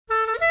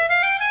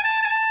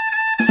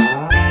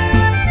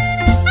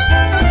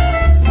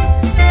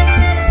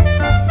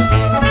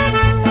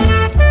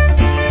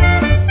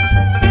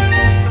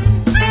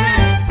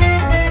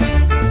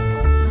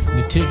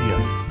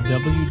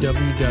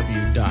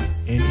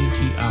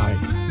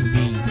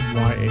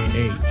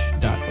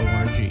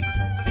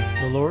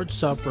The Lord's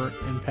Supper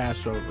and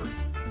Passover.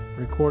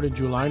 Recorded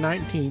July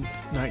 19,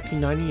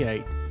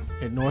 1998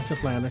 at North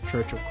Atlanta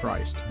Church of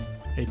Christ.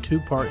 A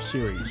two-part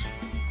series.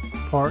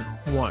 Part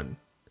 1.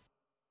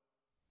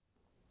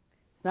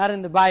 It's not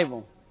in the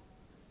Bible,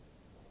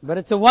 but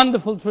it's a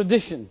wonderful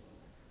tradition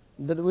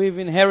that we've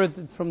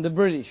inherited from the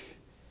British.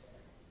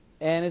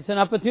 And it's an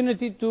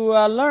opportunity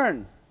to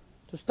learn,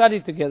 to study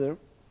together.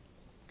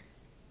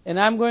 And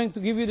I'm going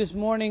to give you this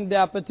morning the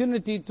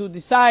opportunity to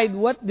decide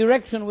what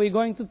direction we're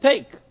going to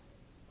take.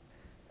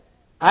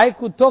 I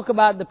could talk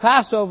about the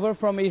Passover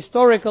from a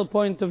historical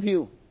point of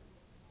view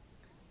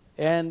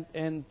and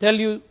tell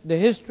you the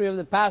history of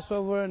the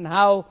Passover and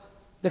how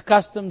the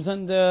customs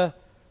and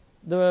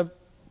the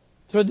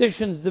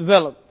traditions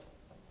developed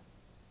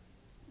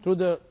through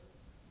the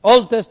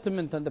Old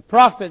Testament and the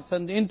prophets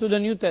and into the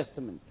New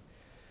Testament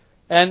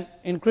and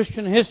in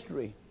Christian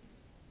history.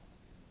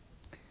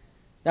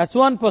 That's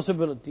one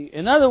possibility.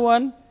 Another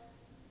one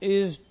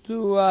is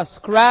to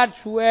scratch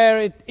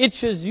where it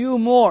itches you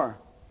more.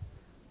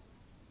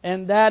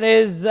 And that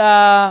is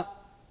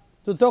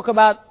to talk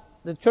about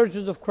the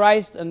churches of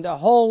Christ and the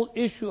whole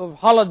issue of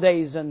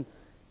holidays and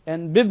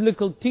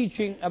biblical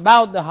teaching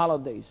about the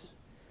holidays.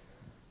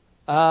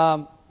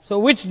 So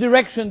which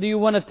direction do you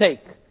want to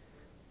take?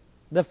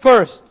 The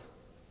first.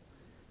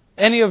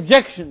 Any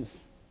objections?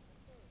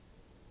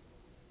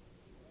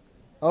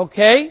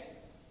 Okay.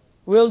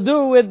 We'll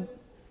do with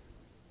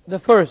the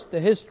first, the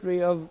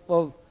history of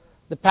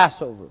the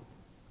Passover.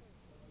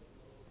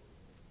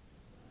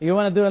 You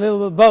want to do a little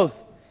bit of both?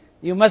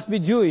 You must be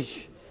Jewish.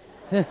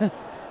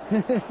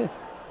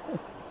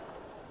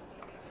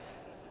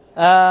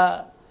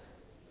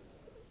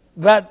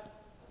 But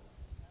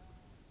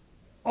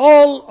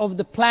all of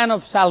the plan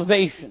of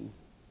salvation,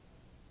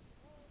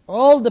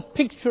 all the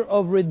picture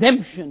of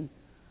redemption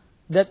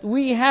that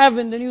we have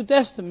in the New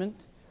Testament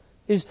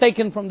is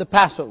taken from the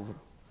Passover.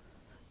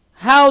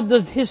 How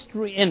does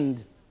history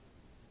end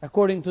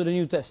according to the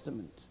New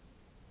Testament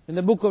in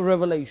the book of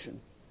Revelation?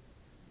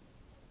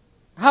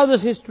 How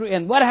does history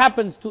end? What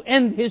happens to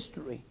end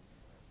history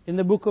in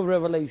the book of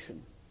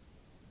Revelation?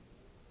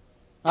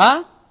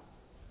 The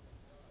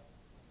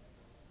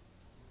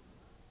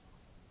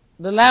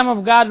Lamb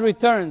of God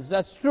returns.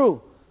 That's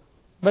true.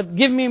 But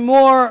give me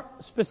more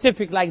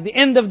specific, like the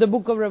end of the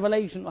book of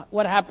Revelation.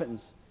 What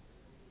happens?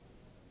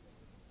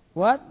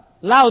 What?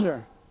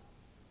 Louder.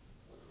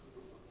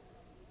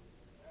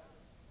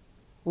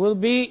 Will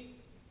be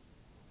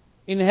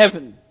in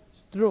heaven.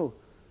 It's true.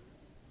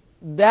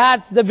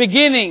 That's the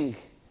beginning.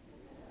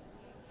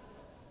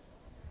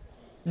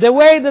 The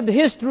way that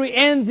history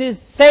ends is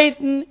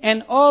Satan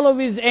and all of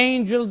his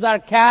angels are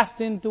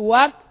cast into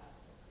what?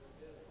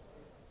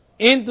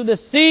 Into the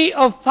sea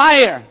of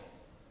fire.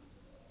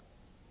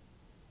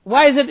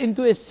 Why is it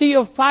into a sea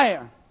of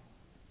fire?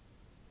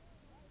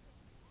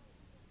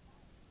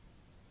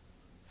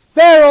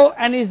 Pharaoh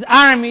and his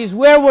armies,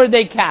 where were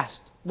they cast?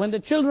 When the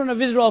children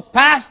of Israel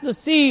passed the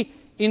sea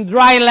in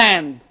dry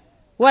land,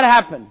 what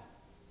happened?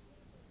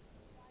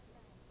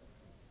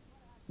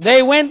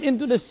 They went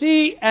into the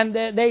sea and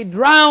they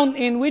drowned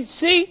in which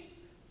sea?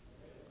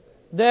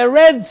 The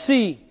Red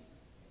Sea.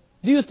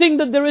 Do you think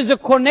that there is a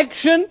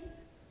connection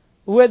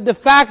with the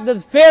fact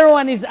that Pharaoh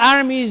and his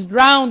armies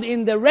drowned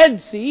in the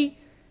Red Sea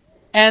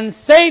and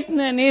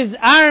Satan and his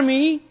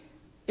army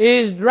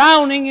is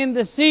drowning in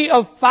the sea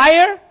of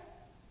fire?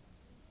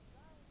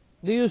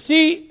 Do you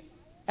see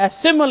a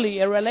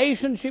simile, a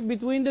relationship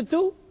between the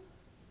two?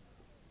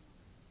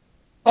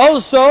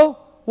 Also,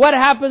 what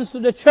happens to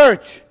the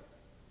church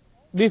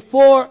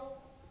before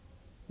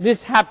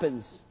this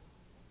happens?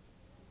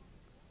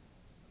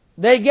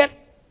 They get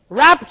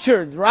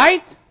raptured,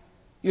 right?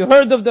 You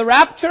heard of the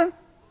rapture?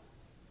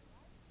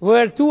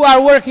 Where two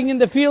are working in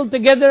the field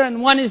together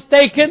and one is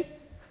taken.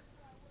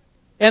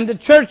 And the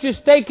church is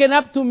taken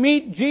up to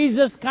meet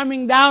Jesus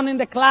coming down in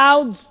the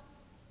clouds.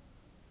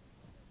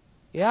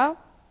 Yeah?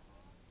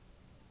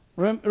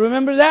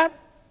 Remember that?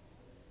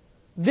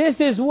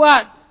 This is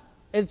what?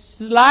 It's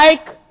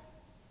like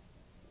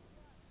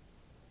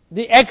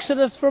the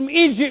exodus from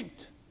Egypt.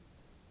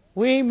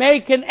 We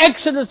make an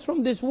exodus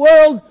from this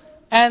world,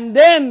 and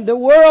then the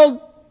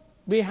world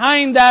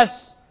behind us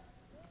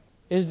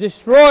is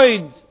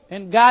destroyed,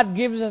 and God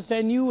gives us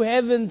a new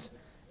heavens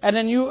and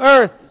a new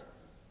earth.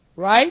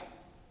 Right?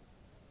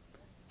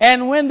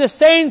 And when the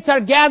saints are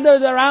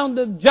gathered around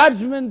the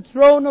judgment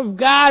throne of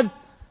God,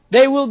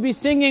 they will be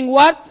singing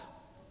what?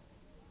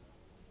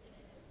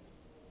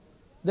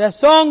 The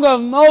song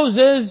of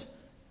Moses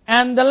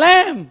and the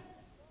Lamb.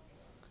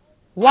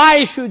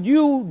 Why should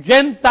you,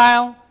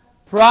 Gentile,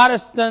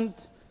 Protestant,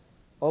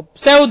 or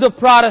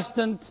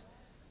pseudo-Protestant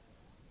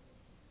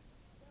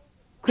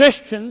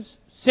Christians,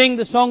 sing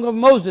the song of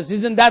Moses?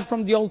 Isn't that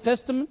from the Old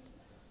Testament?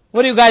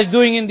 What are you guys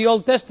doing in the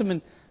Old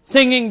Testament?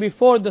 Singing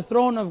before the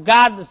throne of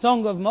God the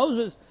song of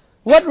Moses?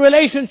 What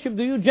relationship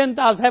do you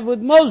Gentiles have with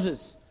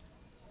Moses?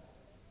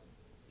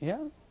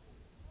 Yeah?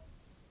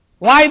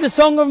 Why the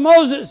song of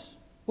Moses?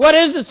 What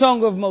is the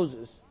song of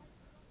Moses?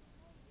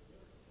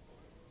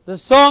 The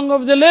song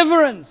of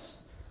deliverance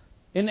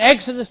in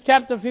Exodus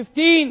chapter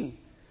 15.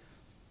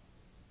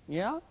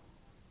 Yeah?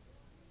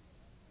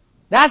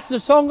 That's the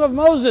song of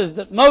Moses,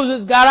 that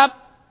Moses got up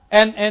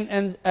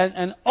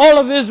and all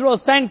of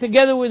Israel sang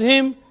together with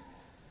him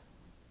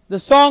the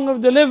song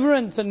of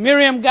deliverance, and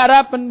Miriam got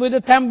up and with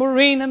a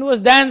tambourine and was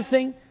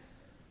dancing.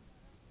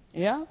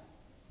 Yeah?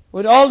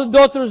 With all the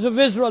daughters of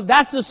Israel.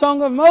 That's the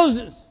song of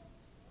Moses.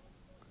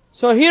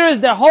 So here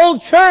is the whole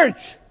church,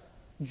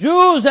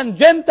 Jews and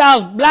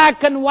Gentiles,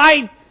 black and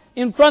white,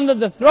 in front of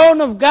the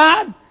throne of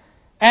God.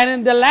 And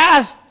in the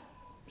last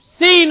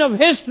scene of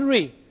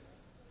history,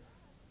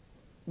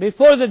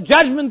 before the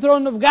judgment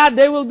throne of God,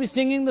 they will be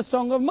singing the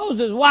song of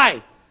Moses.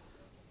 Why?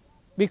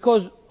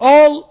 Because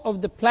all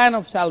of the plan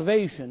of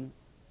salvation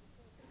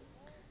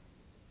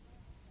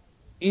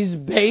is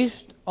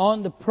based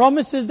on the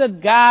promises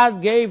that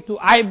God gave to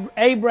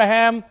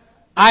Abraham,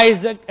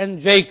 Isaac, and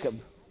Jacob.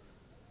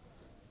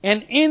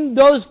 And in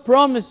those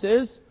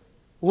promises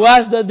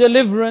was the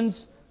deliverance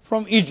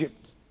from Egypt.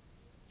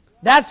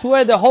 That's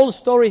where the whole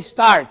story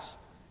starts,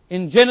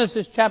 in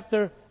Genesis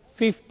chapter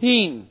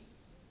 15.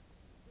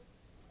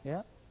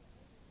 Yeah?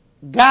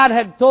 God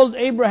had told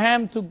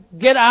Abraham to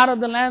get out of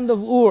the land of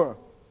Ur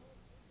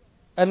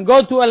and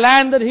go to a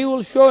land that He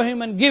will show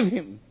him and give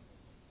him.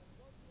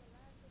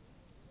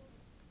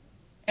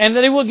 And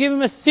that He will give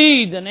him a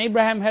seed, and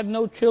Abraham had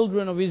no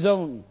children of his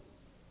own.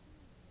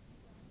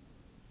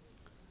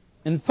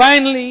 And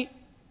finally,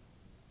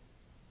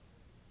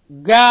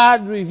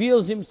 God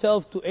reveals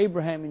Himself to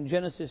Abraham in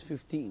Genesis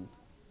 15.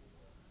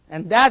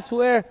 And that's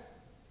where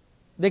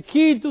the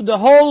key to the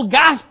whole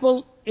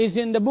gospel is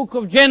in the book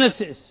of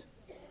Genesis.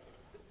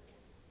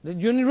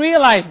 Did you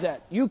realize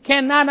that? You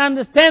cannot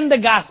understand the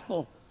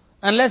gospel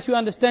unless you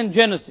understand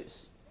Genesis.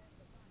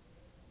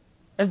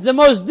 It's the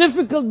most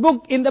difficult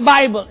book in the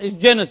Bible is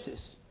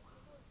Genesis.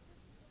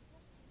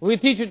 We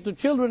teach it to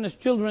children as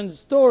children's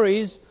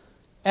stories,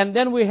 and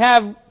then we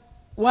have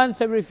once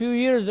every few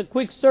years a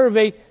quick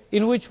survey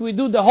in which we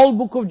do the whole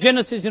book of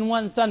Genesis in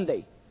one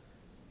Sunday.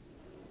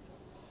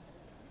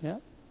 Yeah?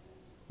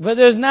 But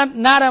there's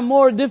not a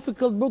more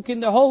difficult book in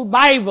the whole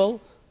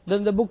Bible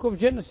than the book of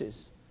Genesis.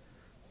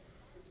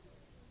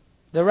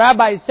 The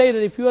rabbis say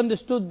that if you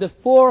understood the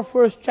 4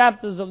 first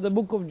chapters of the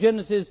book of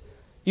Genesis,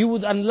 you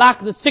would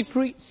unlock the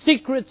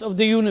secrets of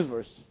the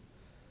universe.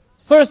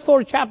 First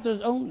 4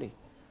 chapters only.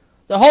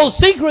 The whole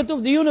secret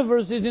of the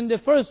universe is in the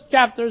first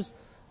chapters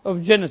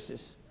of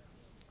Genesis.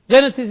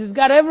 Genesis has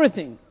got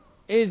everything.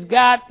 It's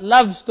got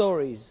love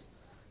stories.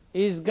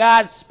 It's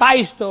got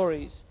spy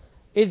stories.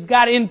 It's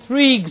got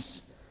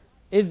intrigues.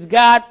 It's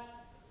got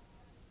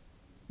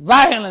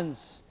violence.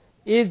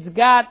 It's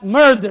got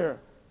murder.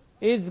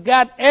 It's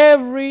got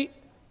every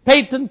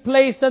patent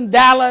place and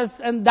Dallas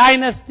and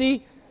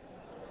dynasty.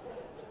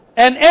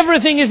 And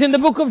everything is in the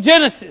book of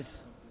Genesis.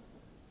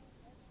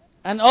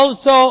 And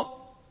also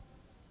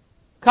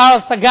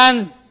Carl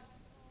Sagan's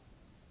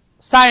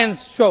science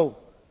show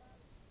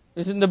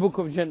is in the book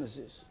of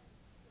Genesis.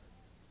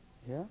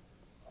 Yeah?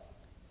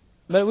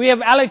 But we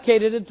have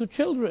allocated it to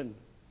children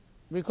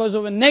because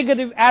of a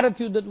negative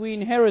attitude that we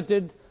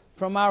inherited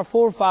from our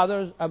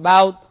forefathers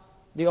about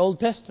the Old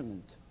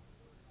Testament.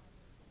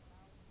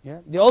 Yeah?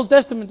 The Old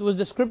Testament was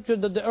the scripture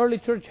that the early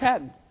church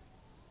had.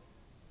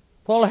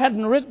 Paul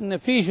hadn't written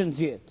Ephesians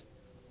yet.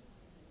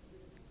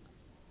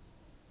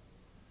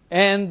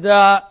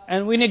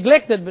 And we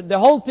neglected, but the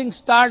whole thing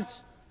starts,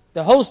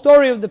 the whole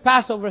story of the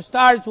Passover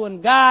starts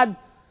when God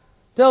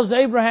tells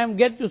Abraham,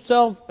 get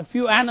yourself a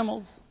few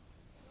animals,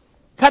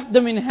 cut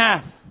them in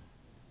half,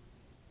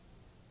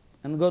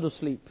 and go to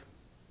sleep.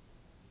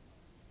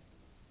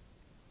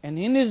 And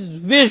in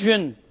his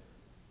vision,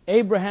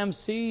 Abraham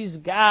sees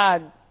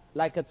God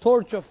like a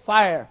torch of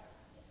fire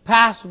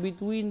pass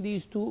between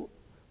these 2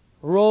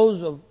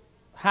 rows of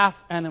half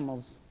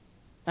animals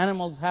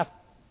half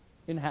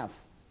in half.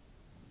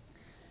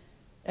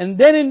 And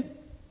then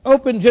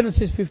open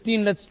Genesis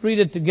 15, let's read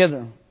it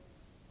together.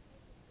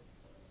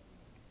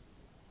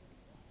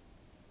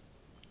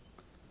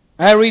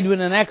 I read with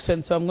an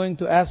accent, so I'm going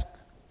to ask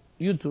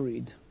you to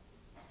read.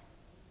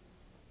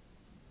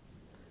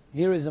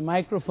 Here is a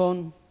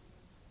microphone.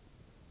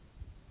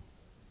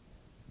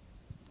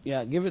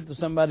 Yeah, give it to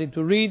somebody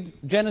to read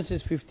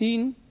Genesis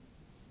 15.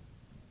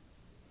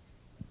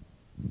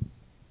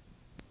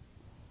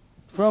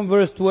 From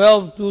verse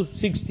 12 to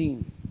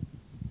 16.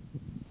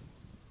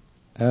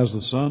 As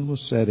the sun was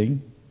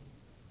setting,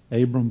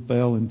 Abram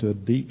fell into a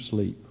deep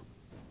sleep,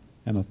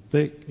 and a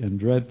thick and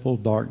dreadful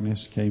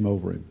darkness came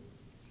over him.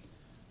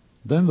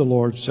 Then the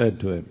Lord said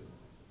to him,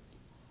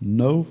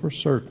 Know for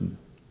certain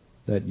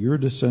that your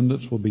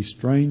descendants will be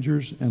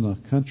strangers in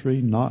a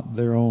country not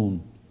their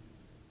own,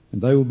 and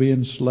they will be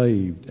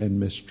enslaved and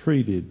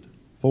mistreated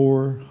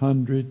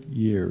 400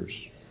 years.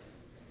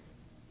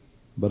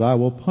 But I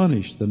will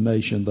punish the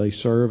nation they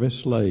serve as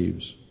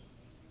slaves,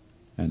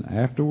 and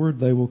afterward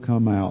they will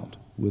come out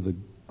with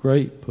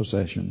great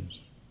possessions.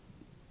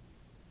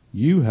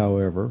 You,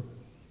 however,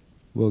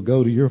 will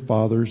go to your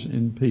fathers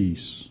in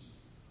peace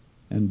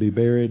and be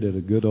buried at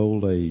a good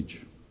old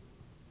age.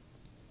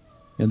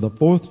 In the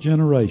 4th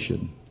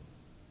generation,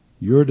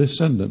 your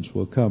descendants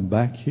will come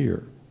back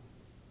here,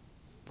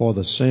 for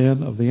the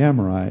sin of the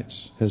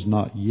Amorites has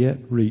not yet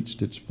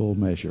reached its full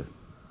measure.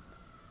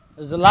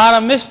 There's a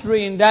lot of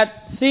mystery in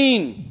that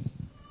scene.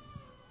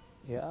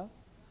 Yeah.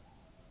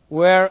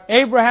 Where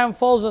Abraham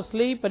falls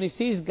asleep and he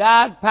sees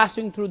God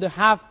passing through the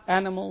half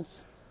animals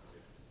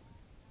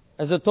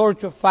as a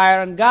torch of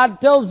fire. And God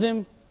tells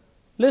him,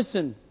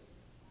 listen,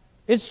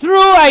 it's true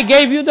I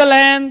gave you the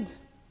land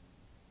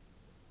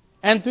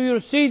and to your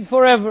seed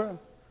forever.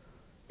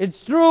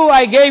 It's true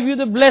I gave you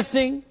the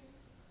blessing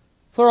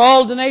for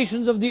all the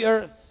nations of the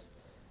earth.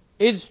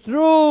 It's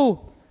true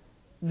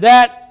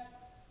that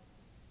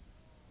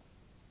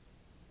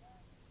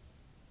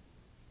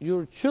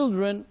your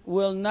children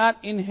will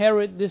not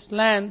inherit this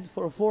land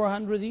for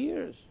 400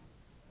 years.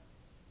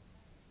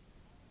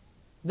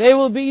 They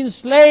will be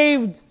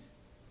enslaved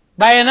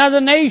by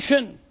another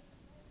nation.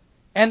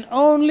 And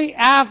only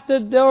after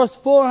those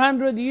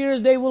 400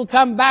 years they will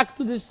come back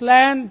to this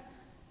land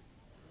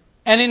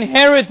and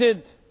inherit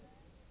it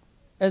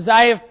as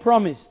I have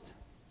promised.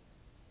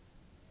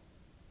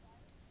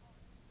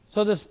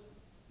 So the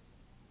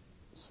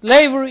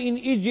slavery in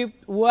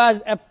Egypt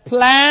was a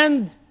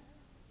planned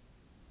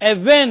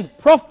event,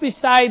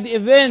 prophesied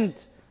event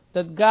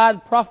that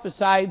God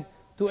prophesied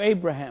to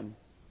Abraham.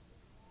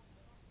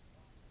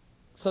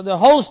 So the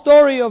whole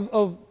story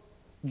of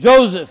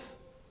Joseph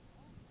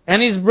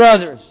and his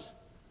brothers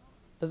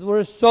that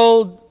were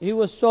sold, he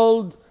was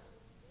sold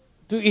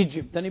to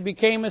Egypt and he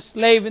became a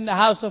slave in the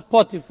house of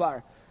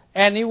Potiphar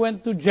and he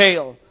went to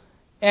jail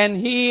and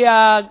he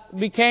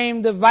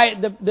became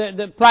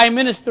the prime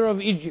minister of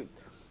Egypt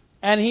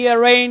and he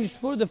arranged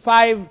for the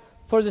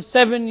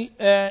 7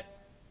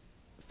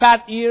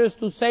 fat years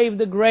to save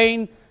the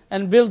grain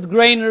and build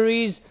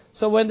granaries,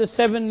 so when the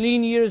 7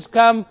 lean years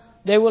come,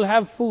 they will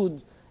have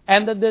food.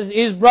 And that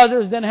his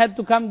brothers then had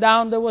to come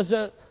down. There was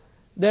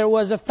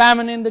a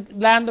famine in the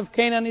land of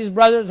Canaan. His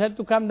brothers had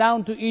to come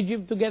down to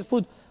Egypt to get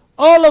food.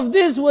 All of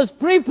this was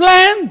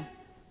pre-planned.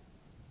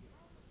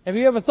 Have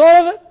you ever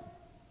thought of it?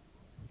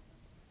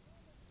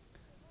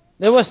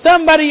 There was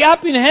somebody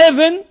up in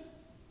heaven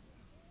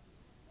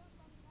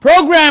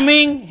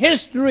programming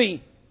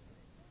history.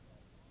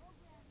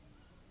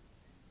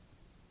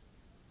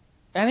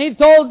 And he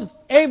told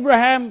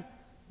Abraham,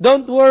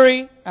 don't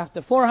worry,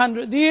 after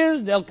 400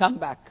 years, they'll come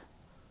back.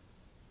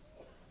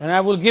 And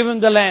I will give them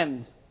the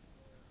land.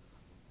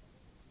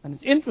 And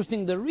it's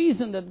interesting, the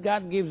reason that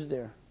God gives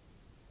there.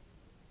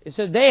 It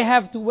says they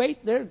have to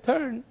wait their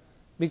turn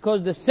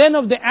because the sin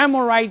of the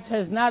Amorites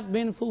has not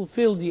been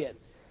fulfilled yet.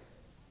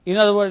 In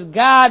other words,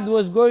 God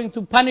was going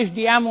to punish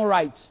the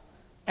Amorites.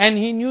 And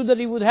He knew that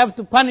He would have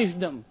to punish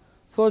them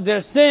for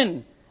their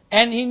sin.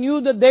 And He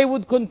knew that they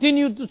would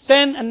continue to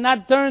sin and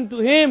not turn to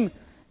Him.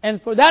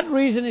 And for that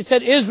reason He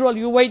said, Israel,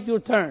 you wait your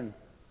turn.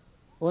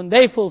 When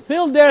they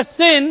fulfill their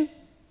sin,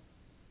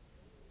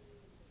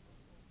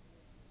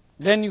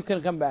 then you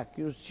can come back.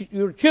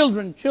 Your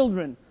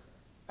children,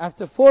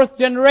 after 4th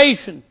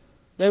generation,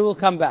 they will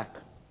come back.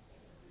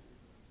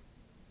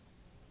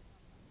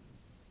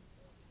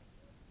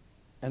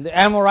 And the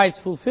Amorites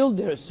fulfilled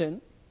their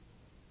sin.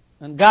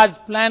 And God's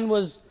plan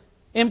was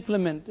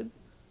implemented.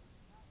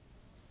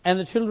 And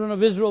the children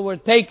of Israel were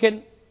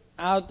taken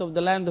out of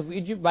the land of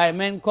Egypt by a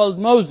man called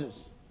Moses,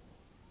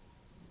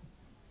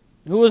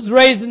 who was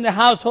raised in the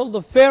household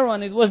of Pharaoh,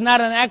 and it was not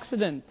an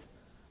accident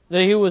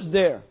that he was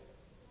there.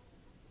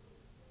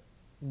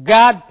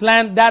 God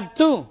planned that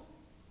too.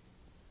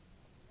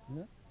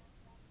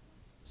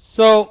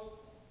 So,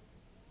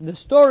 the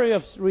story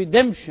of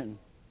redemption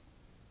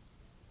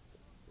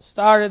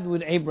started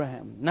with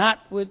Abraham, not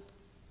with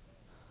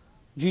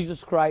Jesus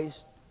Christ,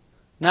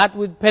 not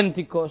with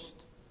Pentecost.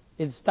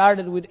 It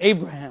started with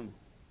Abraham.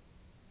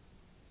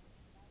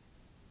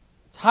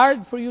 It's hard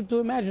for you to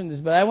imagine this,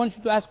 but I want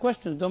you to ask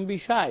questions. Don't be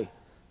shy.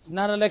 It's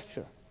not a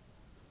lecture.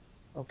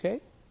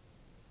 Okay?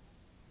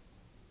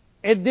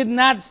 It did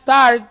not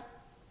start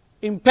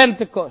in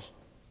Pentecost.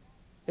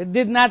 It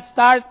did not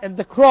start at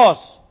the cross.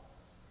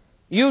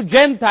 You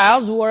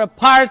Gentiles who are a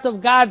part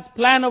of God's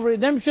plan of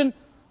redemption,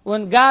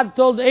 when God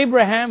told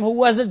Abraham, who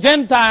was a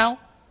Gentile,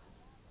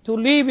 to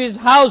leave his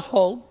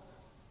household,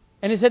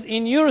 and He said,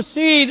 in your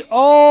seed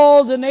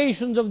all the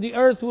nations of the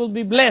earth will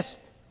be blessed.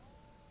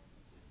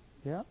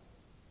 Yeah?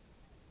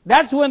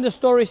 That's when the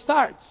story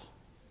starts.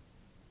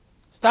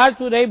 Starts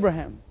with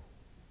Abraham.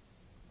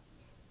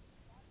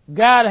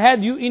 God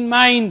had you in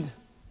mind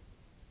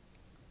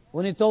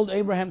when He told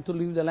Abraham to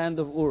leave the land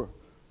of Ur,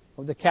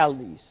 of the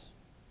Chaldees.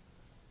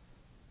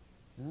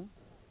 Yeah?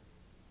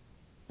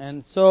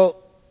 And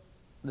so,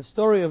 the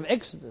story of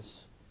Exodus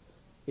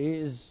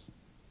is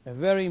a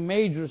very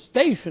major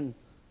station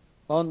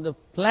on the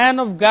plan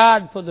of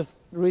God for the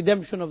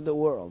redemption of the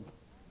world.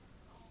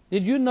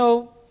 Did you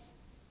know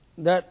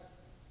that,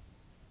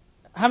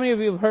 how many of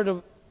you have heard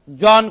of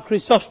John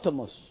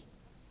Chrysostomos?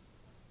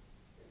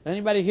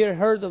 Anybody here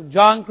heard of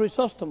John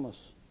Chrysostomos?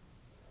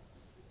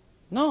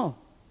 No.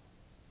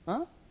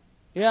 Huh?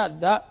 Yeah,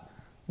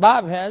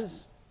 Bob has.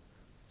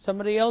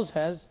 Somebody else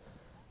has.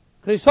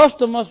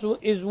 Chrysostomos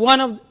is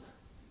one of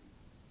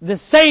the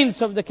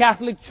saints of the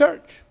Catholic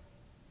Church.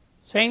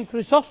 Saint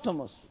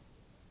Chrysostomos.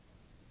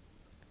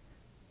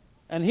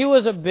 And he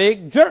was a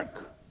big jerk.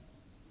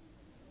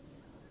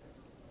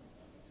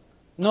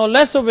 No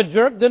less of a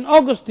jerk than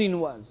Augustine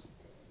was.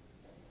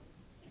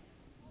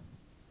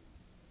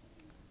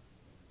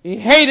 He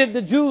hated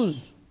the Jews.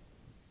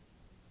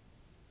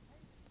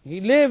 He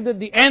lived at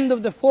the end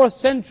of the 4th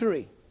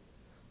century,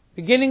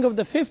 beginning of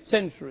the 5th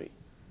century.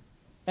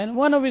 And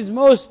one of his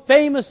most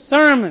famous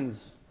sermons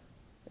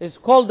is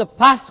called the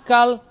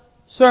Paschal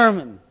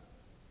Sermon,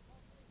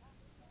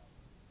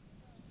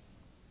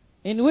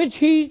 in which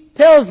he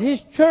tells his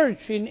church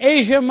in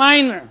Asia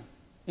Minor,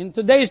 in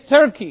today's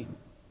Turkey,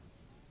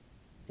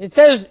 it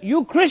says,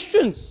 "You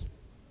Christians,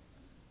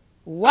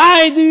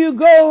 why do you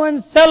go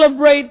and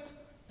celebrate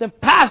the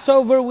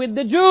Passover with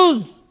the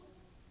Jews?"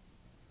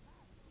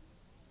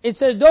 It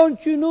says,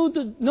 "Don't you know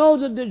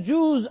that the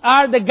Jews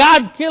are the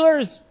God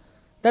killers,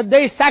 that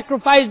they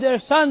sacrifice their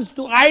sons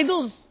to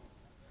idols?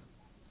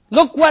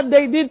 Look what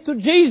they did to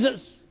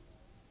Jesus.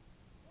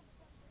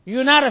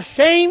 You're not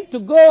ashamed to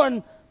go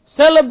and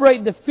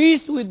celebrate the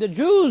feast with the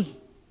Jews?"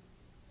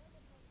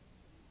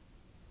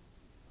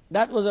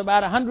 That was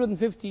about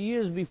 150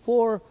 years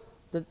before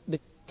the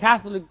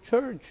Catholic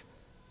Church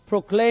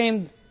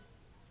proclaimed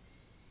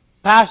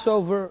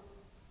Passover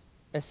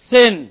a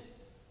sin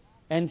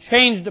and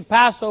changed the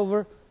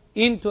Passover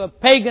into a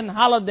pagan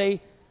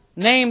holiday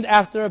named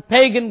after a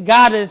pagan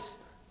goddess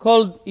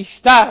called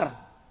Ishtar.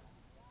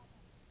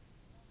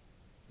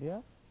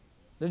 Yeah?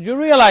 Did you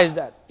realize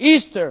that?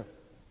 Easter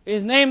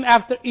is named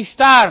after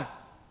Ishtar,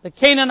 the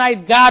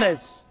Canaanite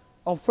goddess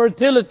of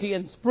fertility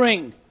and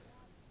spring.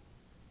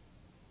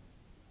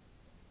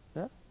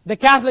 Yeah? The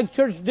Catholic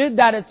Church did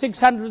that at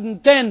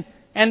 610,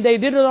 and they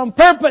did it on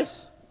purpose.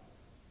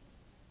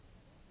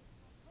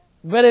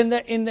 But in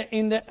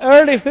the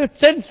early 5th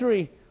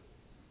century,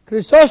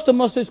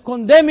 Chrysostomos is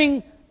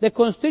condemning the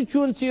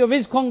constituency of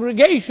his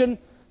congregation,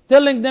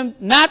 telling them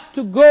not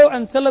to go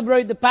and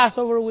celebrate the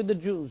Passover with the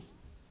Jews.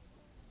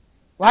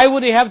 Why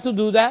would he have to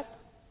do that?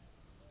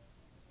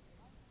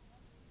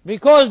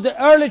 Because the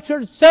early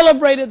church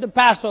celebrated the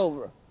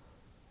Passover.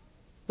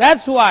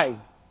 That's why.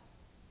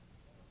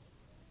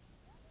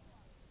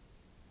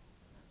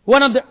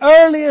 One of the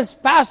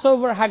earliest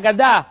Passover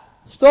Haggadah,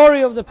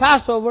 story of the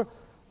Passover,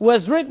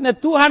 was written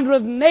at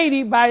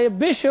 280 by a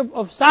bishop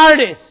of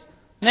Sardis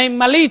named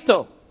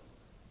Melito.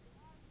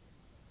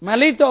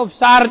 Melito of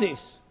Sardis,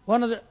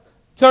 one of the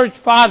church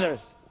fathers.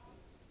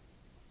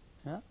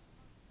 Yeah?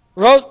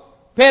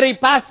 Wrote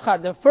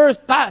Peripascha, the first,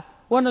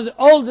 one of the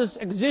oldest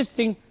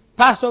existing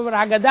Passover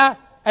Haggadah,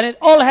 and it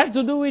all had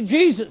to do with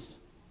Jesus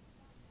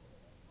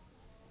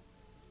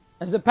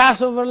as the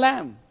Passover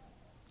lamb.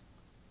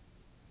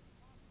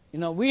 You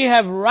know, we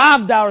have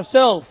robbed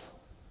ourselves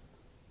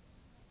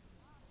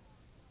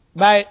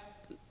by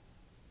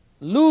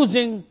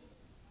losing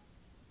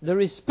the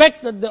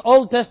respect that the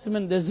Old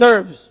Testament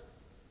deserves.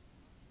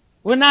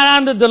 We're not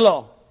under the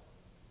law.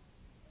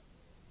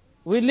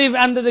 We live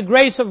under the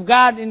grace of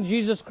God in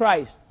Jesus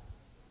Christ.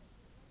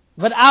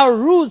 But our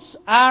roots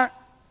are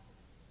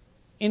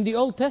in the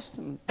Old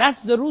Testament.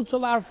 That's the roots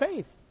of our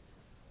faith.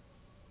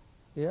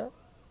 Yeah.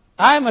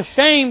 I'm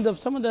ashamed of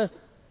some of the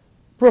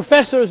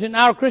professors in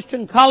our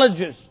Christian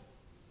colleges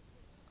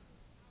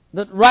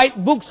that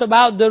write books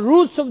about the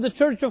roots of the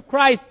Church of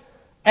Christ,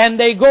 and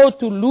they go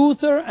to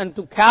Luther and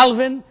to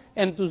Calvin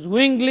and to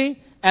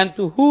Zwingli and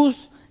to Hus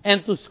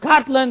and to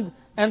Scotland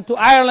and to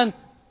Ireland.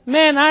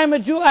 Man, I'm a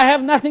Jew. I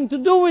have nothing to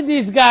do with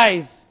these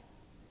guys.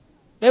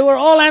 They were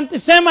all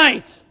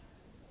anti-Semites.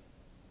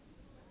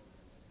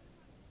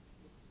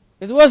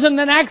 It wasn't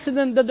an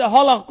accident that the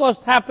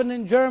Holocaust happened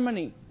in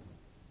Germany.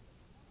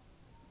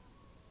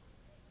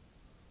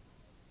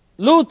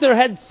 Luther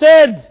had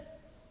said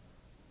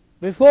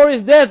before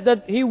his death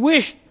that he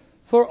wished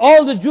for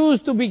all the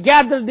Jews to be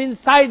gathered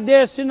inside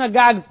their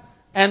synagogues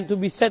and to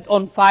be set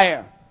on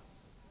fire.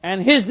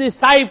 And his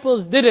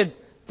disciples did it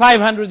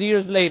 500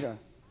 years later.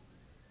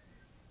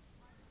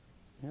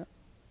 Yeah.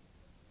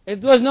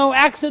 It was no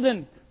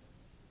accident.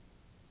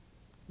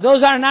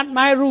 Those are not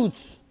my roots.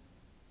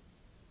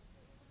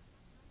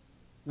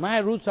 My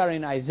roots are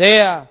in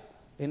Isaiah,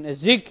 in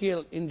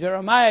Ezekiel, in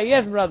Jeremiah.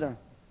 Yes, brother.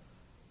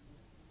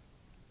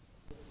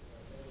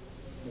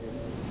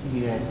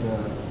 He had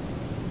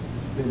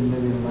been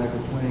living life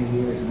for 20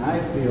 years, and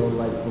I feel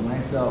like for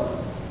myself,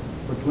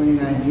 for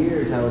 29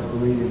 years I was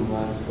believing a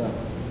lot of stuff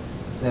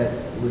that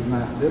was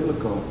not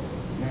biblical.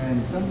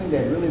 And something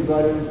that really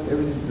brought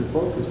everything to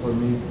focus for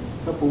me,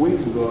 a couple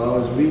weeks ago, I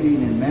was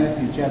reading in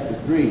Matthew chapter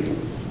 4,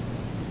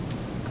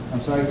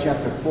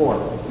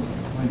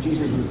 when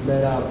Jesus was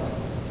led out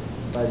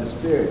by the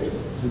Spirit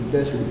to the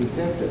desert to be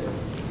tempted.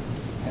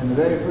 And the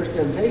very first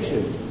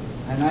temptation,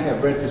 and I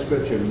have read the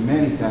scripture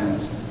many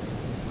times,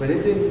 but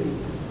it didn't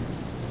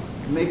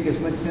make as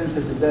much sense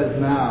as it does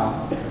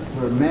now,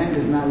 where man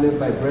does not live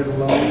by bread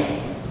alone,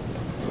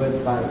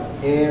 but by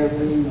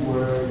every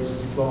word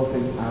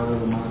spoken out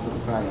of the mouth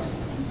of Christ.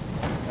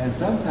 And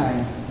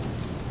sometimes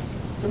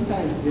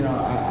sometimes,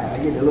 I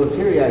get a little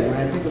teary-eyed when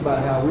I think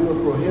about how we were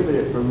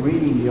prohibited from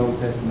reading the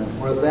Old Testament.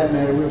 For that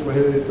matter, we were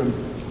prohibited from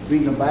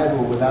reading the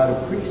Bible without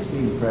a priest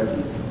being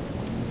present.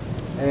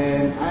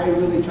 And I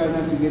really try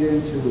not to get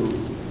into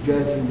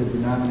judging the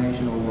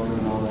denominational world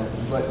and all that.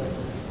 But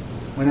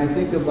when I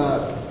think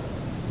about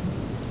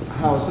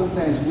how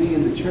sometimes we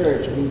in the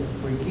church, we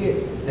forget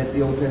that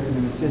the Old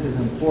Testament is just as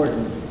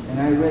important. And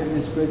I read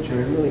this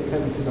scripture, it really cut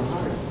me to the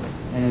heart.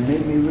 And it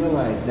made me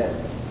realize that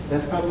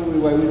that's probably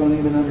why we don't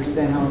even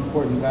understand how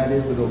important God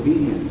is with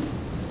obedience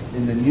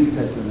in the New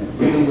Testament,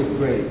 even with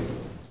grace.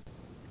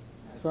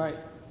 That's right.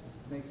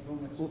 Makes so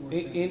much more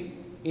sense.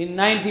 In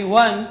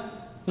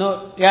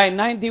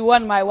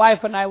 91, my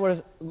wife and I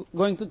were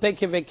going to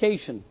take a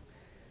vacation.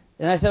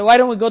 And I said, why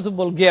don't we go to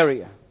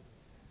Bulgaria?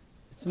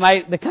 It's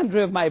the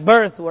country of my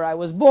birth, where I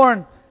was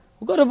born.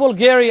 We'll go to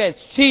Bulgaria,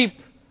 it's cheap.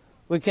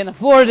 We can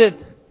afford it.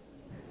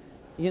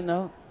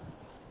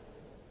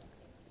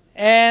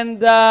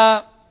 And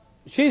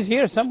she's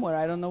here somewhere.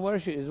 I don't know where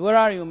she is. Where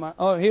are you, Ma?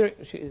 Oh, here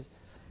she is.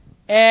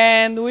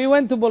 And we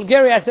went to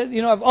Bulgaria. I said,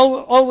 I've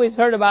always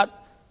heard about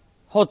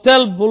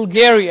Hotel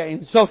Bulgaria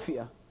in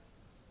Sofia,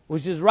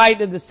 which is right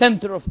at the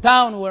center of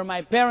town where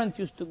my parents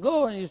used to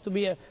go, and it used to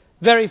be a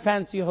very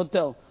fancy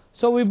hotel.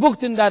 So we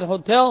booked in that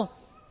hotel,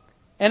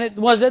 and it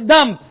was a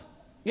dump.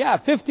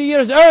 50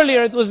 years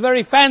earlier it was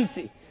very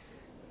fancy,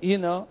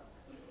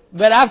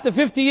 But after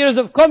 50 years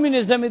of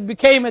communism, it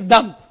became a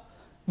dump.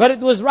 But it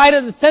was right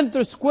at the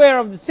center square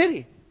of the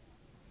city.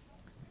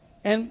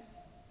 And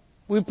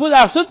we put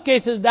our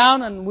suitcases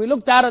down and we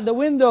looked out of the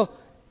window,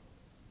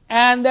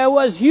 and there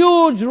was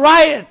huge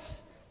riots.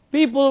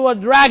 People were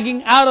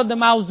dragging out of the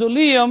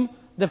mausoleum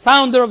the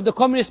founder of the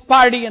Communist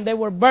Party, and they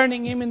were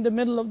burning him in the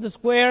middle of the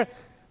square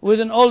with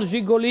an old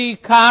Zhiguli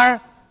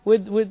car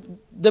with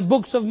the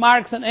books of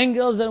Marx and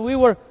Engels, and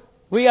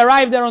we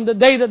arrived there on the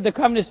day that the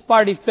Communist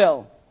Party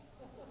fell.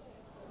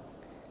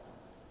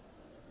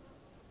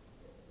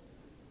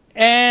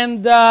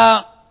 And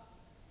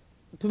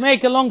to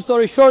make a long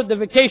story short, the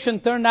vacation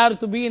turned out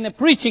to be in a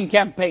preaching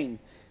campaign.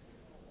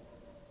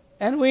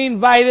 And we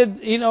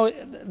invited,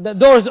 the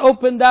doors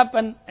opened up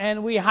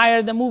and we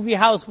hired a movie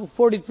house for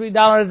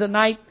 $43 a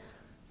night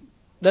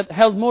that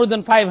held more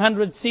than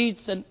 500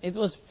 seats, and it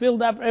was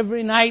filled up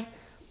every night.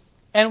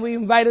 And we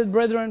invited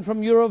brethren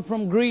from Europe,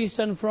 from Greece,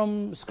 and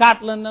from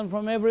Scotland, and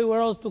from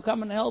everywhere else to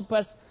come and help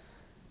us,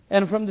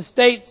 and from the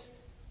States.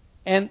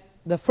 And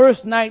the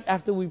first night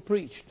after we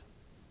preached,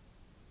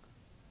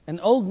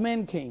 an old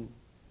man came.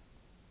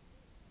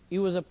 He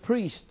was a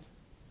priest,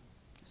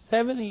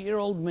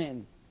 70-year-old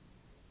man.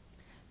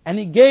 And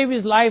he gave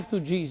his life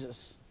to Jesus.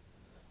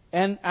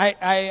 And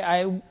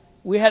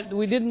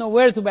we didn't know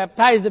where to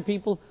baptize the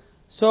people,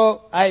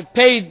 so I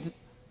paid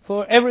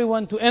for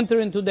everyone to enter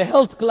into the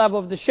health club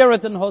of the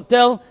Sheraton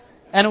Hotel,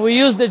 and we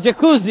used the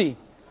jacuzzi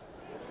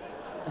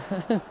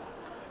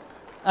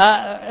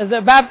as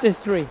a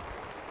baptistry.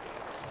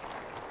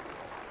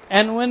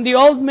 And when the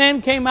old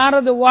man came out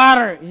of the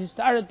water, he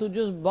started to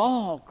just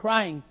bawl,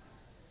 crying.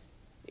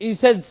 He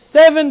said,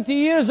 70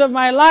 years of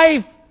my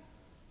life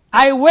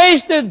I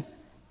wasted,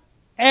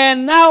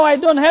 and now I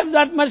don't have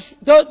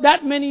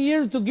that many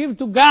years to give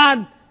to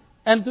God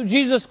and to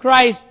Jesus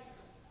Christ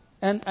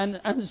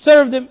and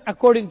serve them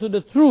according to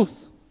the truth.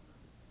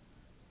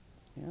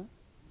 Yeah?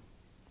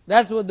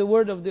 That's what the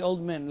word of the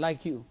old man,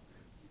 like you.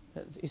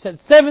 He said,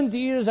 70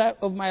 years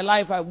of my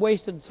life I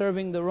wasted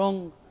serving the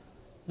wrong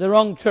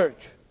church.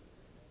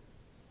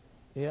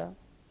 Yeah.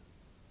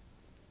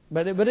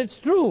 But it's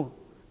true.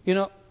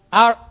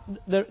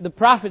 The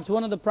prophets,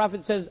 one of the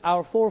prophets says,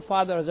 our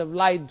forefathers have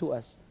lied to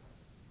us.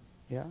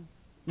 Yeah.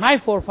 My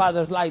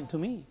forefathers lied to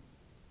me.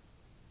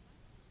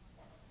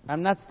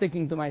 I'm not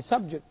sticking to my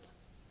subject,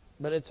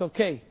 but it's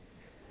okay.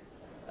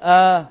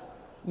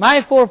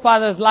 My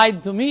forefathers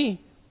lied to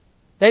me.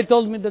 They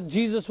told me that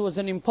Jesus was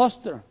an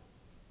impostor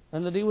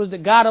and that He was the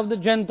God of the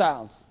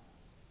Gentiles.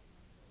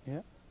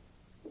 Yeah.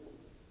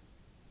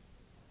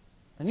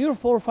 And your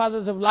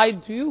forefathers have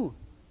lied to you.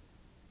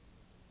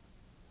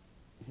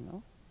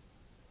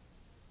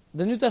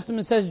 The New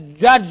Testament says,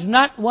 judge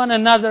not one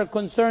another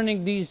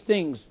concerning these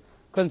things,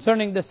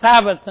 concerning the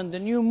Sabbaths and the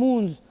new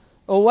moons,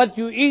 or what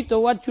you eat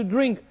or what you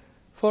drink.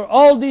 For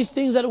all these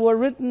things that were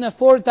written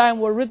aforetime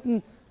were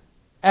written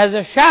as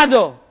a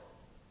shadow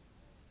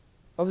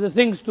of the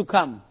things to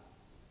come.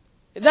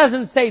 It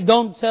doesn't say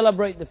don't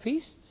celebrate the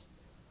feasts.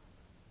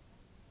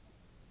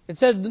 It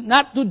says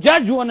not to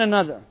judge one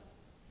another.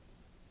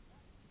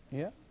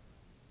 Yeah.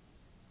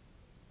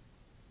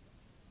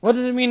 What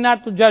does it mean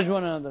not to judge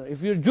one another? If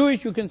you're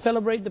Jewish, you can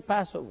celebrate the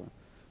Passover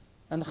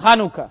and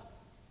Hanukkah.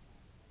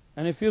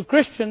 And if you're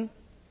Christian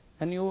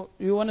and you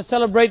want to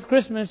celebrate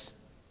Christmas,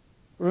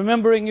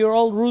 remembering your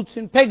old roots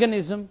in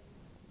paganism,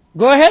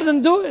 go ahead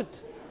and do it.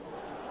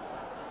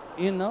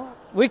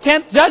 We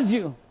can't judge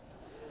you.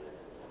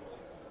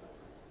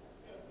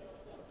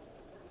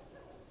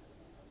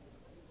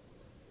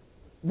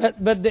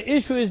 But the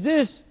issue is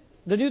this: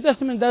 the New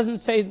Testament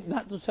doesn't say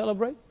not to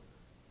celebrate.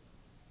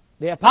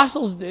 The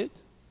apostles did.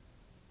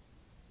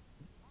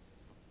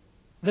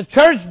 The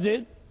church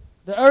did.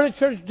 The early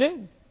church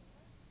did.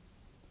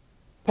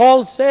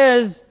 Paul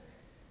says,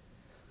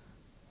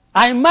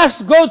 I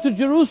must go to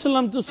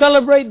Jerusalem to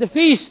celebrate the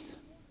feast.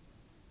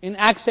 In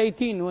Acts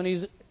 18, when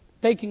he's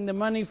taking the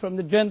money from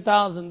the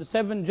Gentiles and the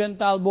 7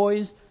 Gentile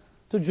boys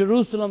to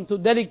Jerusalem to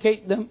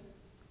dedicate them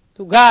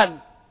to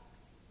God.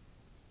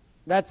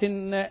 That's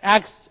in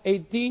Acts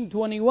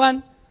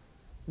 18:21.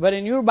 But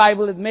in your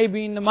Bible, it may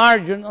be in the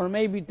margin or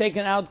may be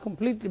taken out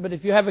completely. But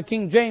if you have a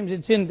King James,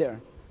 it's in there.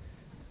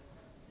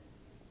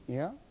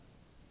 Yeah.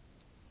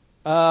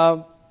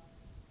 But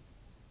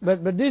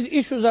these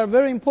issues are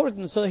very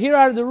important. So here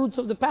are the roots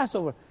of the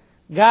Passover.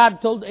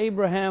 God told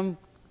Abraham,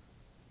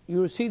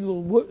 your seed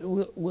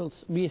will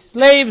be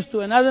slaves to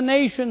another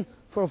nation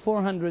for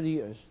 400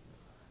 years.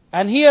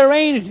 And He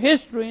arranged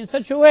history in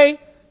such a way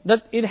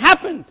that it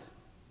happened.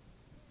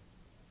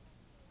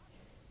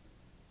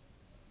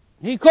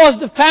 He caused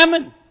the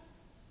famine.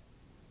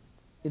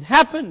 It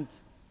happened.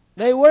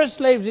 They were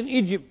slaves in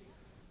Egypt.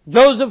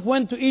 Joseph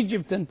went to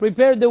Egypt and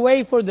prepared the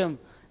way for them.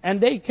 And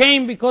they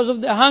came because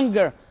of the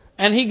hunger.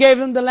 And he gave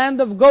them the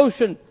land of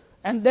Goshen.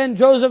 And then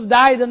Joseph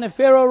died and a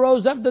Pharaoh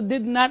rose up that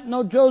did not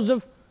know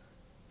Joseph.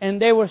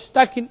 And they were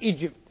stuck in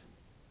Egypt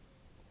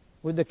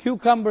with the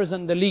cucumbers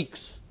and the leeks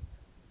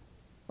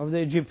of the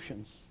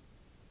Egyptians.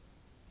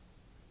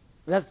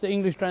 That's the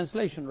English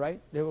translation,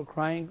 right? They were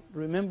crying,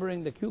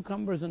 remembering the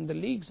cucumbers and the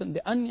leeks and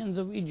the onions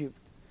of Egypt.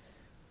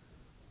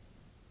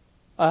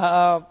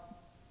 And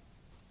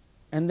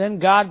then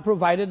God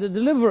provided a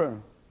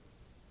deliverer.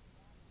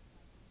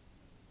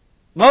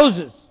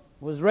 Moses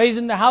was raised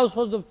in the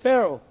household of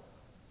Pharaoh.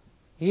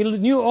 He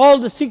knew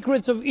all the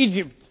secrets of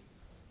Egypt.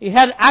 He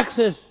had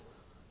access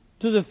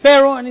to the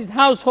Pharaoh and his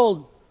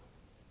household.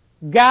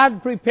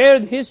 God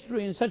prepared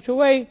history in such a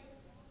way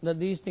that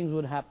these things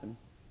would happen.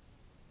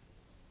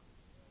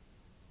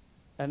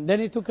 And then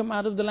He took him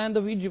out of the land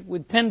of Egypt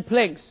with 10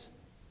 plagues.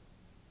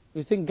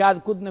 You think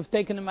God couldn't have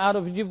taken him out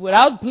of Egypt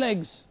without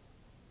plagues?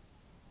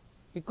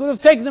 He could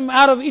have taken them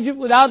out of Egypt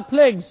without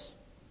plagues.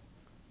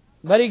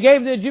 But He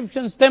gave the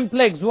Egyptians 10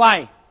 plagues.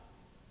 Why?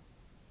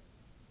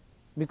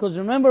 Because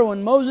remember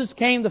when Moses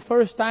came the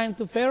first time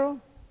to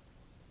Pharaoh?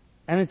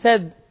 And he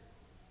said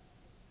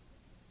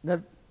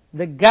that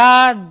the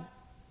God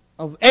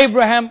of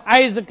Abraham,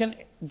 Isaac, and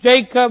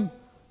Jacob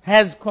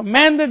has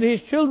commanded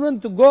His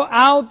children to go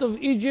out of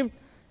Egypt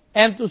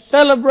and to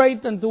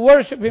celebrate and to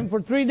worship Him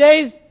for 3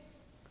 days.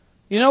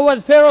 You know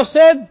what Pharaoh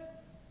said?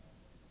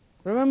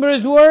 Remember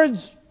his words?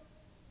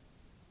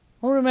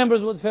 Who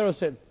remembers what Pharaoh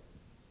said?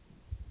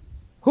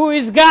 Who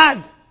is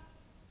God?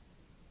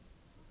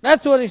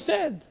 That's what he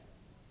said.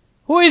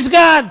 Who is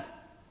God?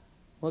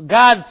 Well,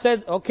 God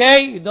said,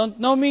 okay, you don't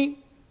know me.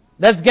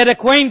 Let's get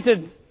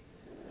acquainted.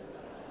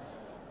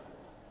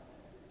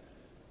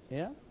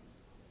 Yeah?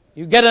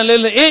 You get a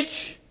little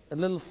itch, a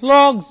little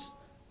flogs,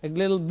 a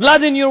little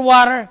blood in your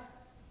water.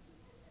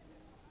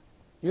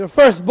 Your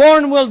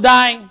firstborn will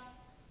die.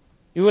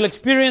 You will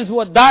experience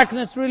what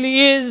darkness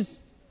really is.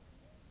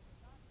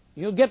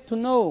 You'll get to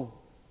know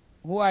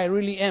who I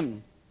really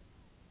am.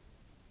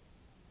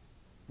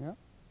 Yeah?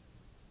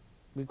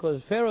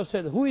 Because Pharaoh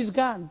said, who is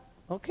God?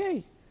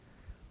 Okay.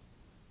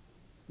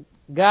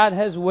 God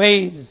has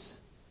ways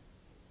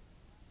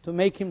to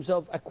make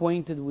Himself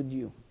acquainted with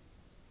you.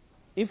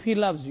 If He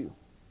loves you.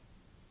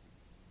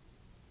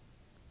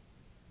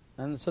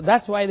 And so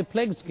that's why the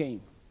plagues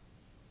came.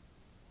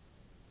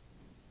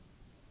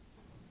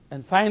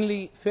 And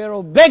finally,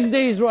 Pharaoh begged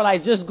the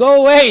Israelites, just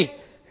go away.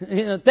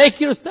 Take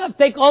your stuff,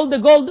 take all the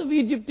gold of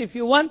Egypt if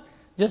you want.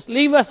 Just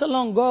leave us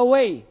alone, go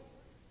away.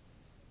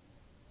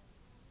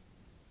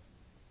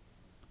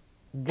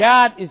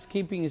 God is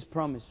keeping His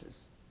promises.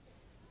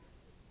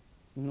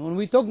 When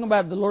we're talking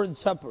about the Lord's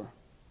Supper,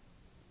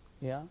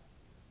 yeah,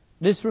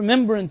 this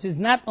remembrance is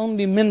not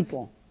only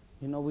mental.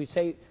 We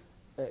say,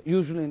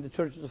 usually in the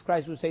churches of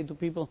Christ, we say to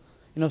people,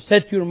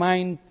 set your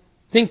mind,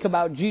 think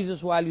about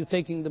Jesus while you're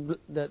taking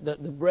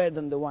the bread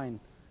and the wine.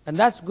 And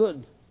that's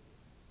good.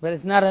 But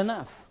it's not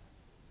enough.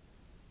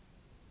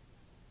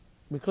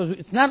 Because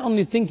it's not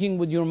only thinking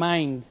with your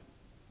mind.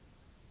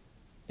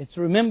 It's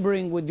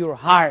remembering with your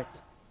heart.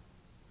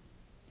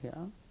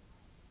 Yeah?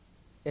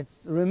 It's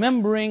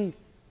remembering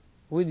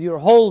with your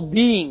whole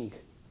being.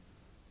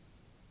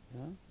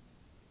 Yeah?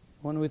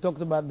 When we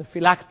talked about the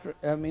phylactery,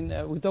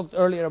 we talked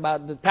earlier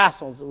about the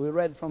tassels. We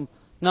read from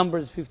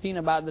Numbers 15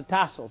 about the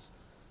tassels.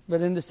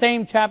 But in the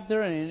same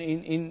chapter,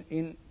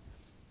 in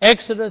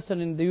Exodus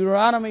and in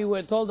Deuteronomy,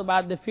 we're told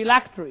about the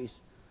phylacteries.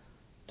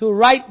 To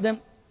write them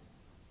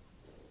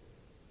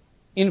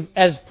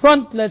as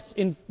frontlets,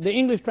 in the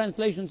English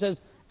translation says,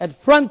 at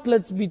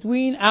frontlets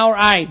between our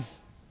eyes.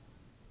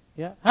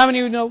 Yeah? How many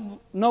of you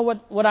know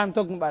what I'm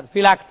talking about?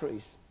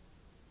 Phylacteries.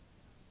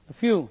 A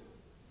few.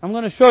 I'm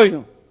going to show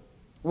you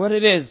what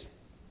it is.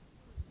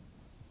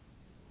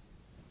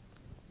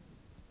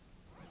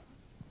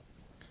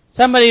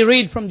 Somebody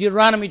read from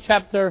Deuteronomy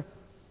chapter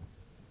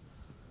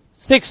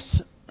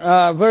 6,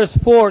 verse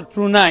 4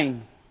 through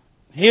 9.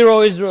 Hear,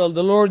 O Israel,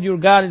 the Lord your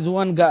God is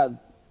one God.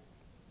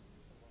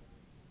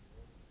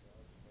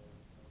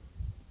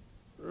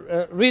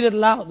 read it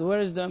loud.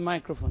 Where is the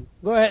microphone?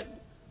 Go ahead.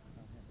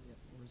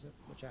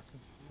 What chapter?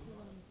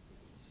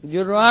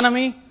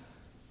 Deuteronomy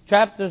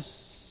chapter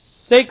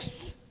 6,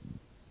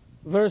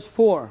 verse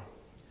 4.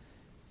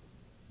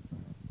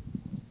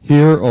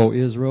 Hear, O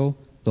Israel,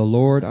 the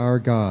Lord our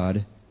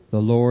God, the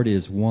Lord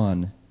is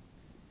one.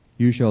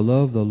 You shall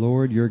love the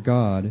Lord your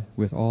God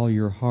with all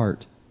your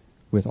heart,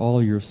 with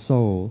all your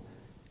soul,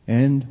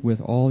 and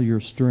with all your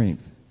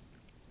strength.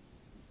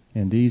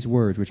 And these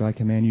words which I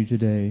command you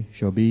today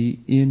shall be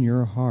in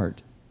your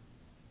heart.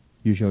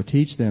 You shall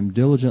teach them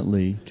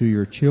diligently to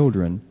your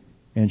children,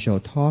 and shall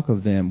talk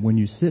of them when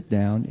you sit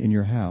down in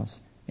your house,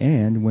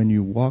 and when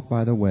you walk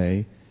by the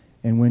way,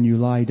 and when you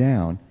lie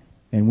down,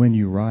 and when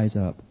you rise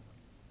up.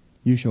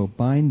 You shall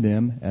bind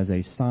them as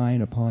a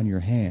sign upon your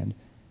hand,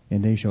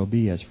 and they shall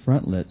be as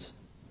frontlets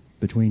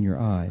between your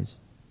eyes.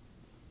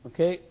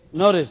 Okay,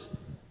 notice,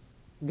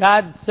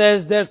 God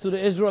says there to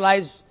the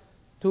Israelites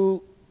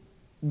to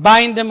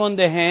bind them on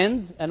the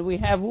hands, and we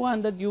have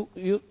one that you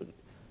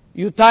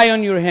tie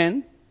on your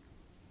hand.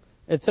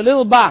 It's a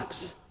little box.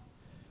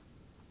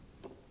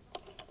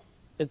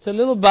 It's a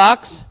little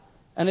box,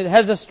 and it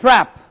has a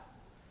strap,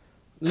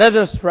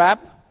 leather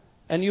strap,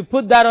 and you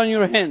put that on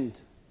your hand.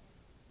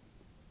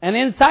 And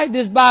inside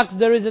this box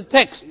there is a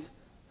text,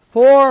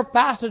 4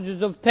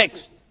 passages of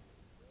text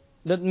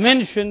that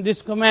mention this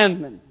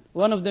commandment.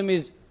 One of them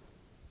is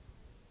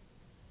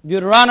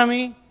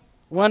Deuteronomy,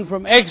 one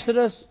from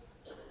Exodus,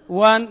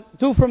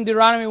 2 from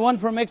Deuteronomy, 1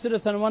 from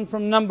Exodus, and 1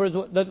 from Numbers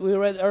that we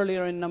read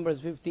earlier in Numbers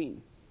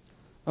 15.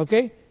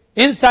 Okay?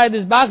 Inside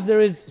this box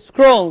there is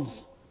scrolls,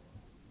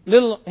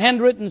 little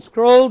handwritten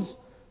scrolls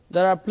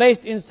that are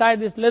placed inside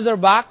this leather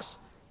box,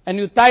 and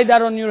you tie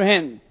that on your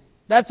hand.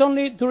 That's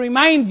only to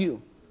remind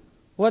you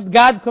what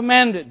God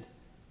commanded.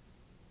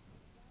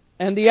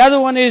 And the other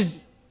one is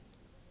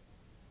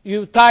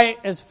you tie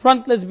as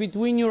frontlets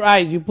between your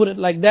eyes. You put it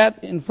like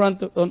that in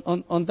front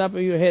on top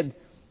of your head,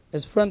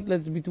 as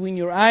frontlets between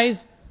your eyes,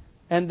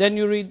 and then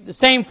you read the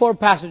same 4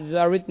 passages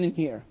are written in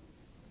here.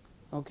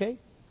 Okay?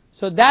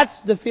 So that's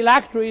the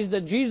phylacteries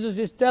that Jesus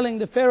is telling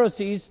the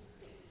Pharisees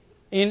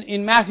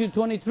in Matthew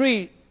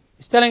 23.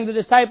 He's telling the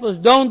disciples,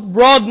 don't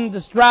broaden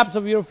the straps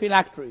of your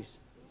phylacteries.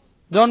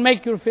 Don't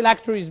make your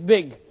phylacteries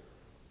big.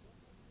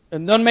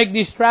 And don't make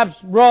these straps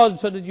broad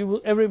so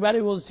that everybody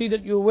will see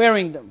that you're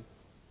wearing them.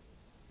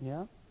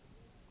 Yeah?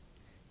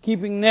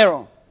 Keeping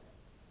narrow.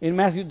 In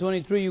Matthew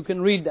 23 you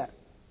can read that.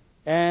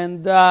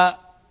 And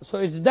so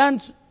it's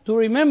done to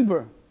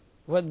remember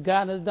what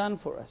God has done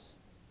for us.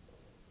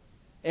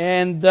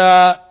 And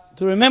to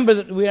remember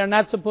that we are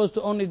not supposed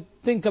to only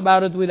think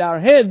about it with our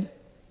head.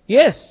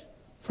 Yes,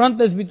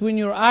 frontlets between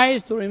your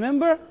eyes to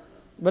remember,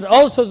 but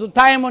also to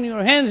tie them on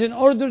your hands in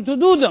order to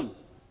do them.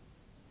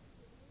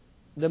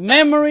 The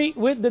memory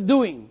with the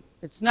doing.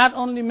 It's not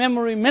only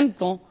memory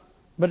mental,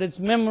 but it's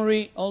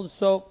memory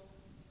also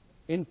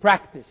in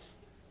practice,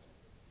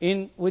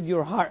 with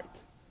your heart.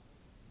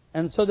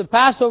 And so the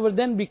Passover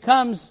then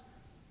becomes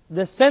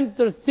the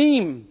center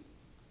theme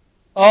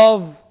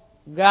of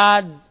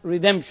God's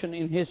redemption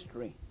in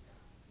history.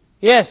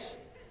 Yes.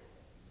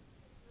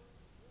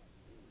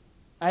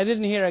 I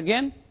didn't hear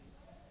again.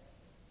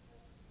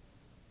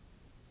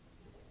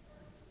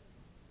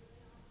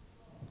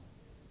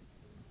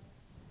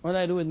 What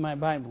did I do with my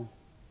Bible?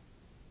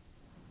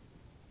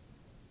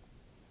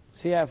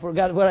 See, I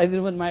forgot what I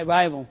did with my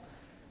Bible.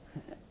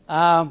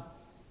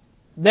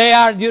 They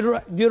are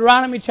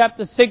Deuteronomy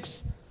chapter 6,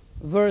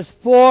 verse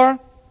 4,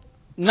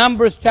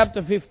 Numbers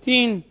chapter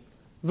 15,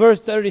 verse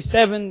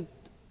 37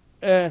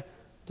 to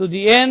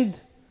the end,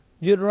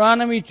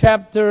 Deuteronomy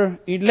chapter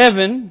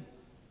 11,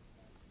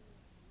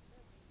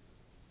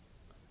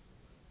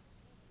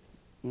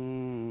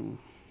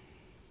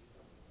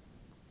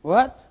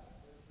 what?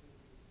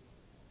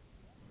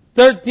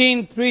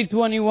 13,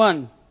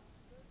 3:21.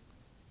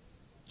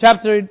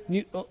 Chapter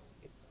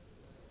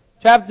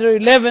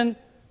 11,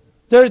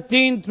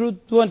 13 through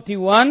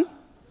 21,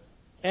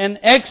 and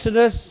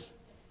Exodus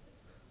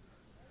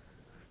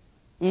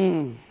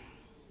 13,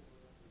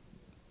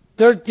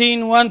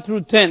 1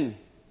 through 10.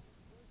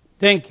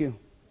 Thank you.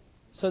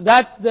 So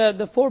that's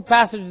the 4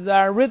 passages that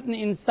are written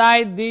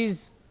inside these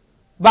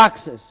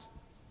boxes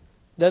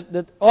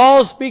that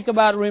all speak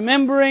about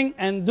remembering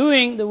and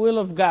doing the will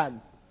of God.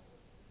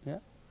 Yeah?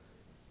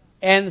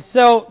 And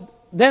so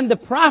then the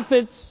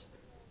prophets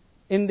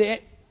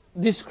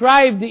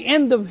describe the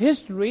end of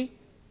history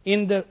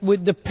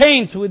with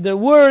the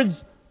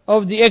words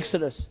of the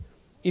Exodus.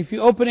 If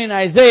you open in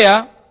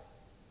Isaiah,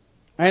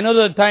 I know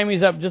the time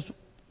is up, just a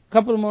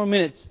couple more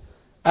minutes.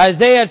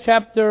 Isaiah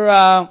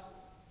chapter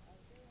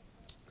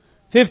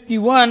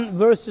 51,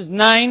 verses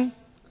 9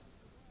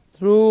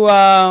 through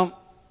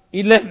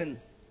 11.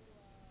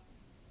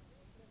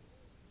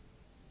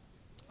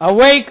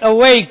 Awake,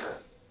 awake,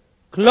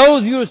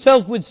 clothe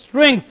yourself with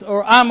strength,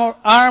 or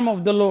arm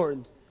of the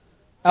Lord.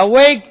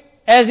 Awake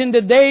as in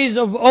the days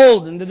of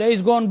old, in the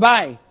days gone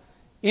by,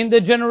 in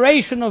the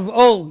generation of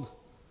old.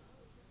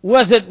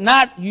 Was it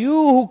not you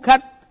who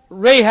cut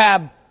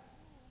Rahab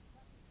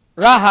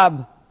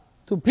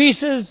to to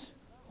pieces,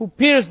 who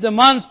pierced the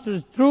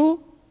monsters through,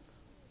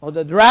 or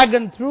the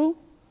dragon through?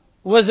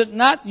 Was it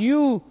not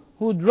you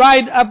who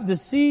dried up the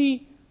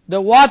sea, the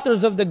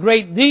waters of the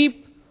great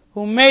deep,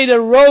 who made a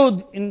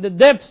road in the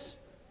depths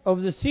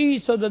of the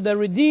sea so that the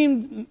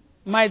redeemed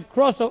might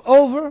cross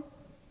over?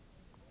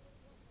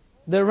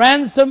 The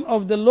ransom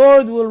of the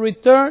Lord will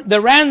return. The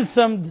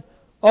ransomed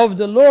of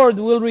the Lord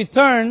will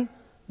return.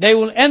 They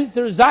will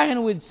enter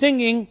Zion with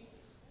singing.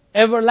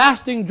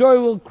 Everlasting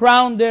joy will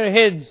crown their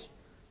heads.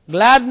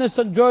 Gladness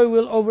and joy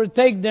will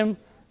overtake them,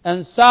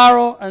 and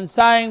sorrow and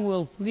sighing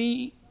will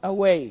flee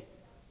away,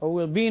 or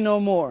will be no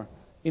more,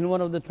 in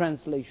one of the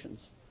translations.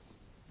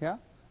 Yeah?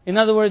 In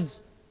other words,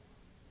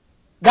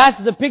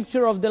 that's the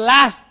picture of the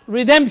last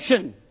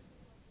redemption.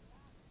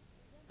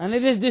 And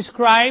it is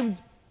described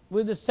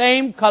with the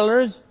same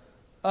colors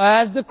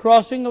as the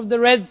crossing of the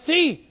Red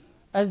Sea,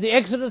 as the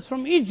Exodus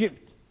from Egypt.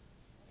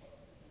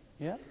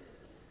 Yeah?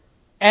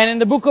 And in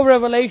the book of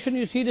Revelation,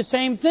 you see the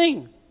same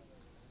thing.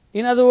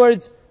 In other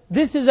words,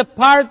 this is a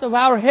part of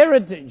our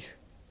heritage,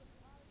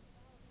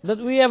 that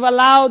we have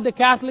allowed the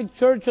Catholic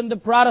Church and the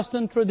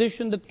Protestant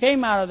tradition that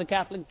came out of the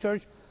Catholic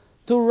Church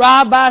to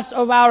rob us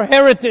of our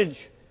heritage.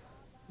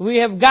 We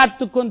have got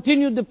to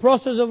continue the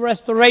process of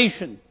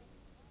restoration.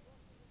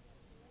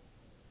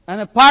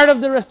 And a part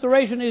of the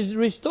restoration is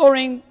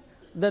restoring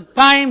the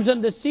times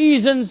and the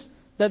seasons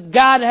that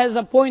God has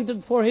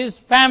appointed for His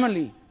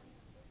family.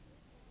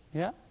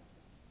 Yeah?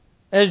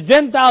 As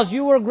Gentiles,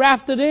 you were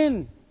grafted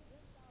in.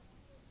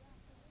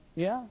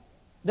 Yeah?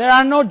 There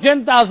are no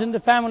Gentiles in the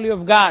family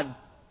of God.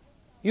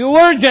 You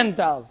were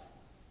Gentiles.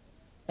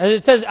 As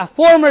it says, a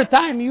former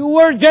time, you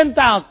were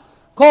Gentiles,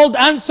 called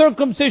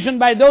uncircumcision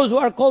by those who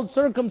are called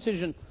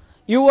circumcision.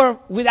 You were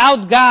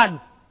without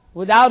God,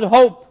 without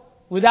hope,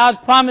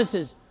 without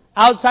promises,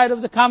 outside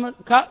of the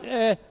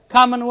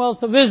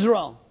commonwealth of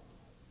Israel.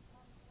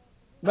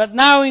 But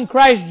now in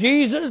Christ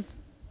Jesus,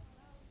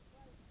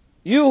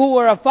 you who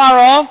were afar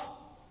off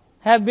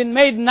have been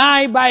made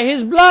nigh by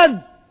His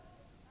blood.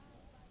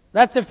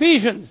 That's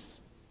Ephesians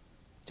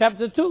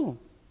chapter 2.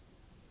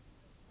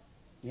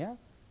 Yeah?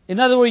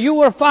 In other words, you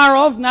were far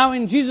off, now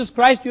in Jesus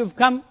Christ you have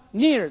come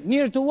near.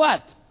 Near to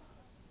what?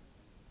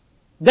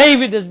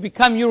 David has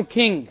become your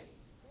king.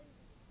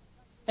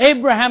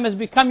 Abraham has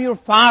become your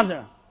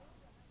father.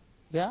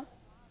 Yeah?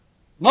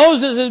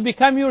 Moses has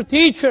become your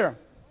teacher.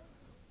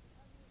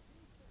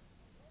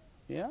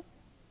 Yeah?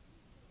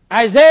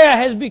 Isaiah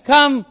has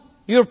become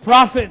your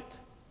prophet.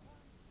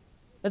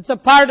 It's a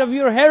part of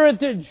your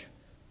heritage.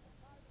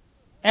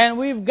 And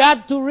we've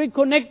got to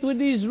reconnect with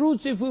these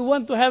roots if we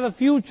want to have a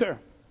future.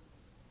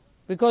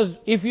 Because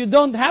if you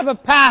don't have a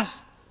past,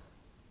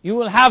 you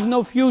will have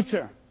no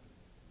future.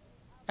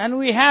 And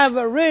we have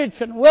a rich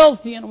and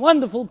wealthy and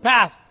wonderful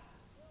past.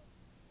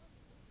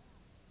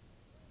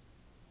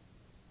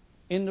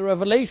 In the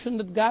revelation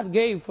that God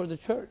gave for the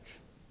church.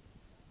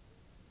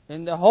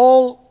 In the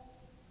whole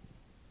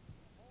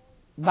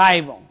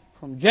Bible,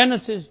 from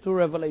Genesis to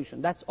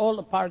Revelation. That's all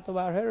a part of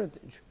our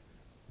heritage.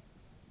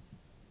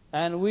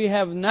 And we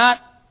have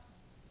not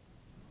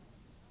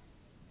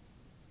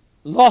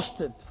lost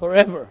it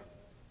forever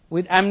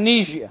with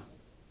amnesia.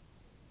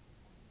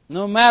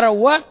 No matter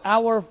what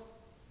our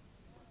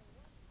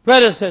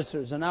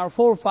predecessors and our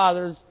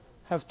forefathers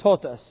have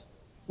taught us,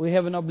 we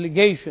have an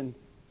obligation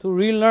to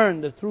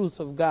relearn the truth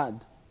of God.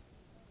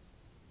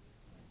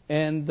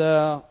 And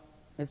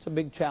it's a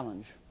big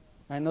challenge.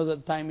 I know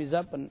that time is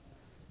up, and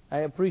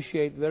I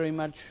appreciate very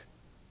much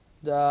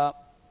the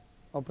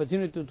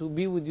opportunity to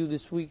be with you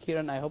this week here,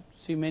 and I hope to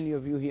see many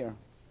of you here.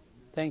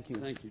 Thank you.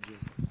 Thank you, Jim.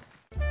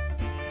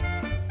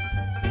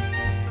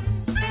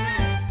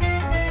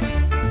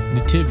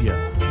 Nativia,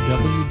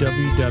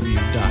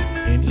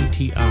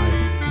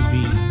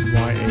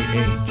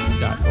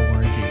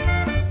 www.netivyyah.org.